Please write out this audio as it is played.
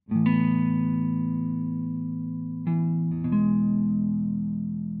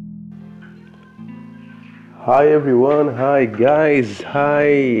Hi everyone, hi guys,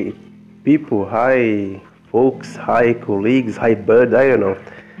 hi people, hi folks, hi colleagues, hi bud, I don't know.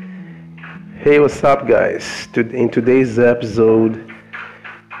 Hey, what's up guys? In today's episode,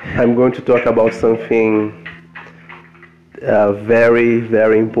 I'm going to talk about something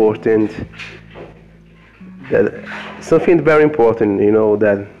very important. Something very important,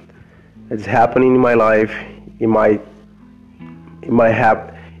 that is happening in my life. It might, it might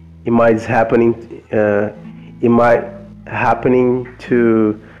have, it might is happening. It might happening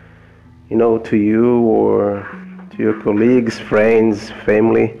to you or to your colleagues, friends,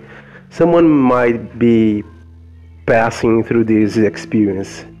 family. Someone might be passing through this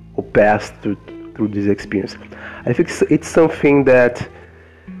experience or passed through this experience. I think it's something that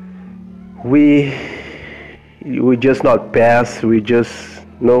we just not pass. We just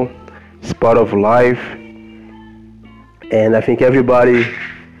know it's part of life, and I think everybody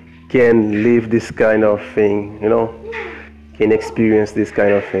can live this kind of thing, can experience this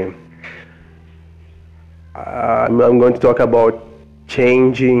kind of thing. I'm going to talk about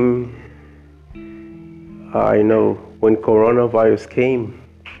changing. I know when coronavirus came,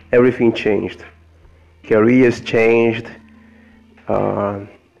 everything changed. Careers changed,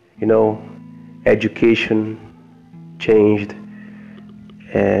 education changed,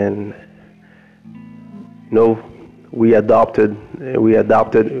 and we have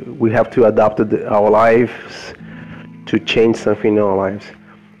to adapt our lives to change something in our lives,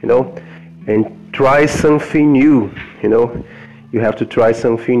 and try something new. You have to try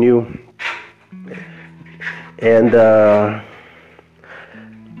something new. And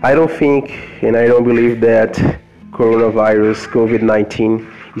I don't think and I don't believe that coronavirus, COVID-19,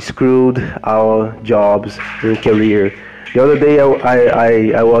 screwed our jobs and career. The other day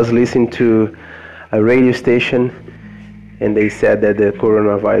I was listening to a radio station, and they said that the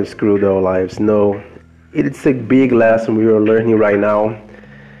coronavirus screwed our lives. No, it's a big lesson we are learning right now,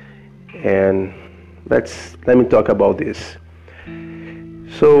 and let me talk about this.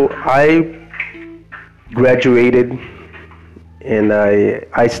 So I graduated, and I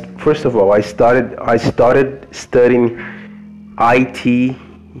first of all I started studying IT,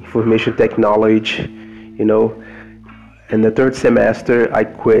 information technology, and the third semester I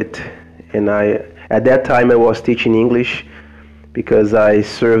quit, and at that time I was teaching English because I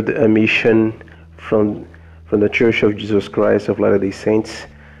served a mission from the Church of Jesus Christ of Latter-day Saints.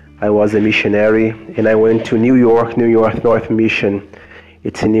 I was a missionary, and I went to New York North Mission.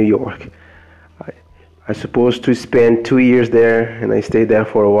 It's in New York. I supposed to spend 2 years there, and I stayed there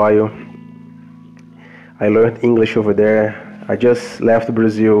for a while. I learned English over there. I just left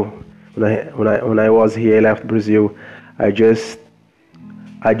Brazil. When I was here, I left Brazil. I just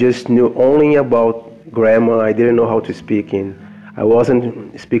knew only about grammar. I didn't know how to speak in. I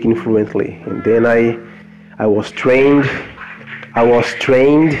wasn't speaking fluently, and then I was trained. I was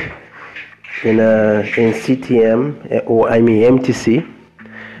trained in CTM, or MTC,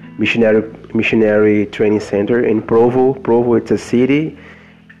 Missionary Training Center in Provo. Provo, it's a city,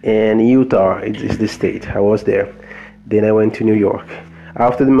 and Utah is the state. I was there. Then I went to New York.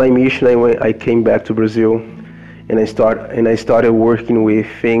 After my mission, I came back to Brazil, and I started working with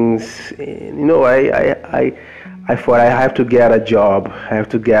things. I thought I have to get a job. I have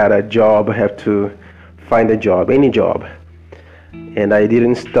to find a job, any job. And I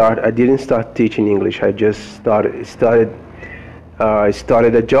didn't start teaching English. I just started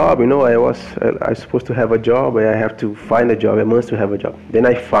a job. I was supposed to have a job. I have to find a job. I must have a job. Then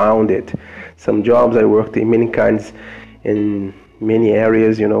I found it. Some jobs I worked in in many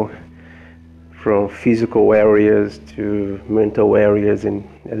areas, from physical areas to mental areas, and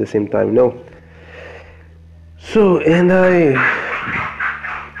at the same time, So, and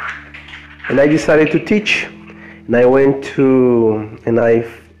I decided to teach, and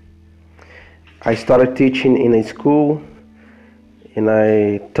I started teaching in a school, and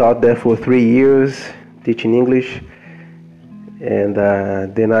I taught there for 3 years, teaching English, and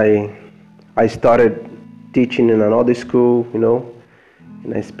then I started teaching in another school,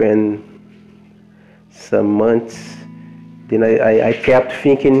 and I spent some months. Then I kept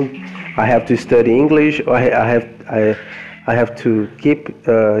thinking I have to study English, or I have to keep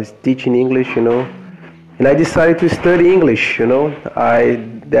teaching English, and I decided to study English,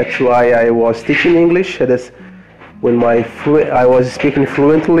 That's why I was teaching English. When I was speaking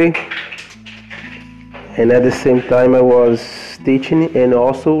fluently, and at the same time I was teaching and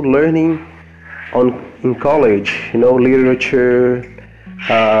also learning in college, literature.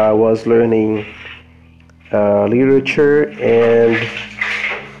 I was learning literature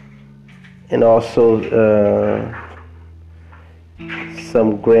and also some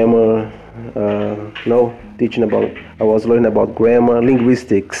grammar teaching about. I was learning about grammar,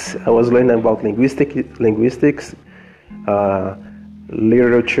 linguistics. I was learning about linguistics, uh,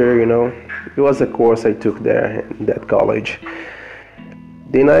 literature. It was a course I took there in that college.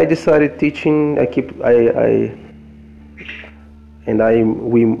 Then I decided teaching.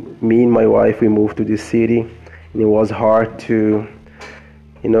 Me and my wife, we moved to this city, and it was hard to,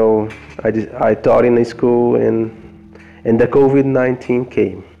 I taught in a school, and the COVID-19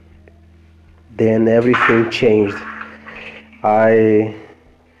 came. Then everything changed. I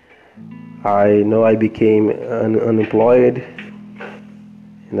know I became unemployed,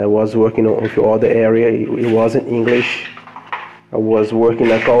 and I was working on the other area. It wasn't English. I was working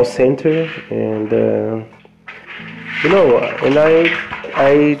in a call center, and and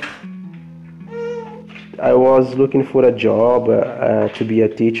I was looking for a job to be a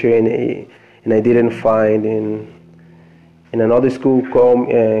teacher, and I didn't find. And another school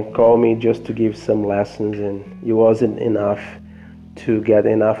called me just to give some lessons, and it wasn't enough to get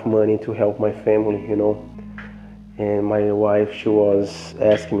enough money to help my family, And my wife, she was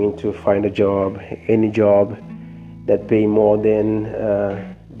asking me to find a job, any job that pay more than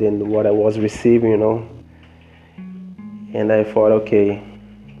what I was receiving, And I thought, okay,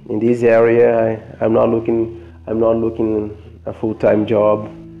 in this area, I'm not looking a full-time job.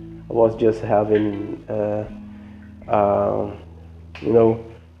 I was just having,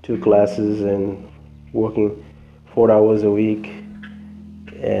 2 classes and working 4 hours a week,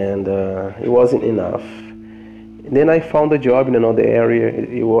 and it wasn't enough. And then I found a job in another area,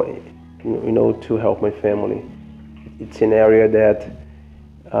 to help my family. It's an area that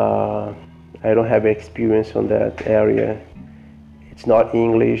I don't have experience on that area. It's not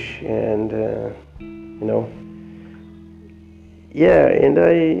English, and and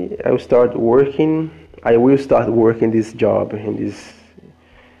I will start working. I will start working this job with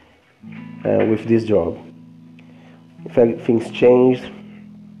this job. In fact, things changed,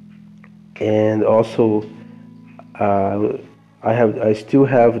 and also I still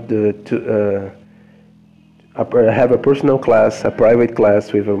have I have a personal class, a private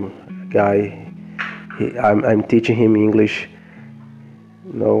class with a guy. I'm teaching him English.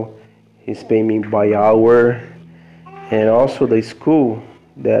 He's paying me by hour, and also the school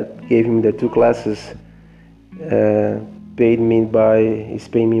that gave him the 2 classes is paying me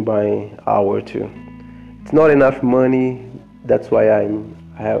by hour too. It's not enough money. That's why I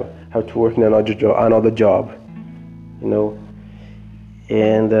have to work in another job,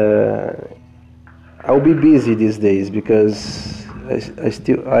 And I'll be busy these days because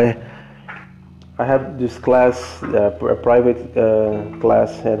I have this class, a private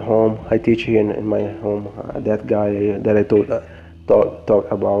class at home. I teach here in my home. That guy that I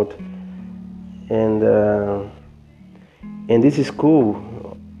talk about, and this is cool.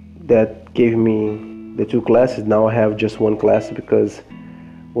 That gave me the 2 classes. Now I have just 1 class because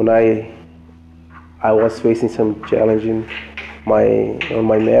when I was facing some challenge on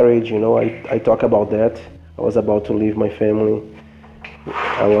my marriage, I talk about that. I was about to leave my family.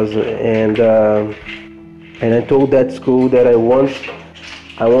 And I told that school that I won't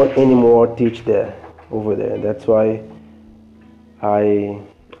anymore teach over there. That's why I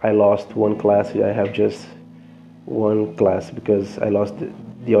lost 1 class. I have just 1 class because I lost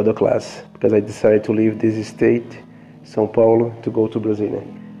the other class because I decided to leave this state, São Paulo, to go to Brasilia.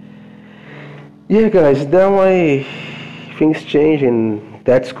 Yeah, guys, now things changed, and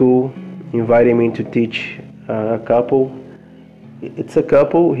that school invited me to teach a couple. It's a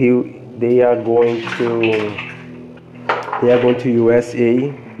couple. They are going to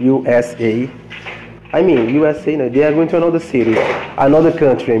USA. I mean USA. No, they are going to another city, another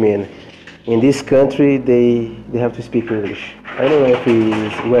country. I mean, in this country they have to speak English. I don't know if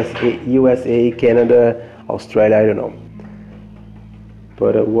it's USA, Canada, Australia. I don't know.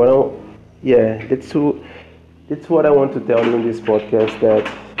 But that's what I want to tell you in this podcast. That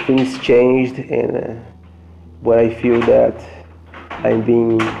things changed, and but I feel that I'm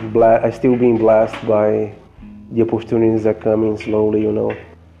still being blessed by the opportunities that are coming slowly,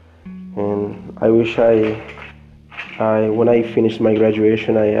 And I wish when I finished my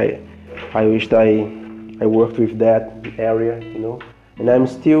graduation, I wished I worked with that area, And I'm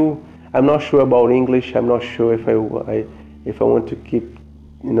not sure about English. I'm not sure if I want to keep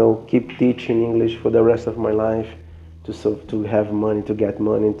teaching English for the rest of my life, to have money, to get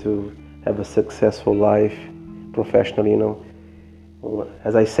money, to have a successful life professionally,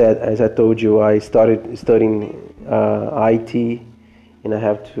 As I told you, I started studying IT,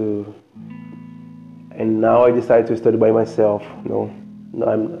 and now I decided to study by myself.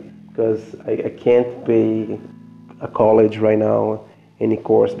 Because I can't pay a college right now any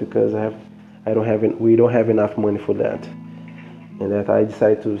course because we don't have enough money for that, and that I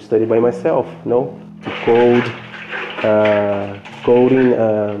decided to study by myself, to coding,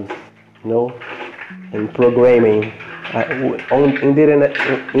 and programming. In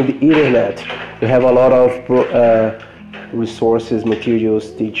the internet, we have a lot of resources,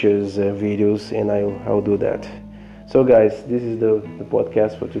 materials, teachers, videos, and I'll do that. So guys, this is the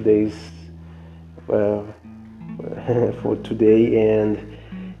podcast for today's for today, and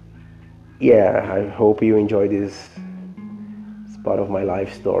yeah, I hope you enjoy this. It's part of my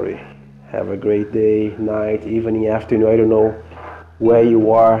life story. Have a great day, night, evening, afternoon. I don't know where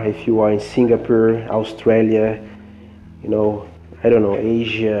you are, if you are in Singapore, Australia, I don't know,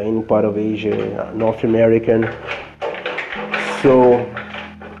 Asia, any part of Asia, North American. So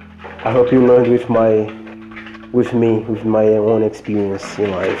I hope you learned with my own experience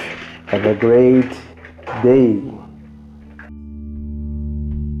in life. Have a great day.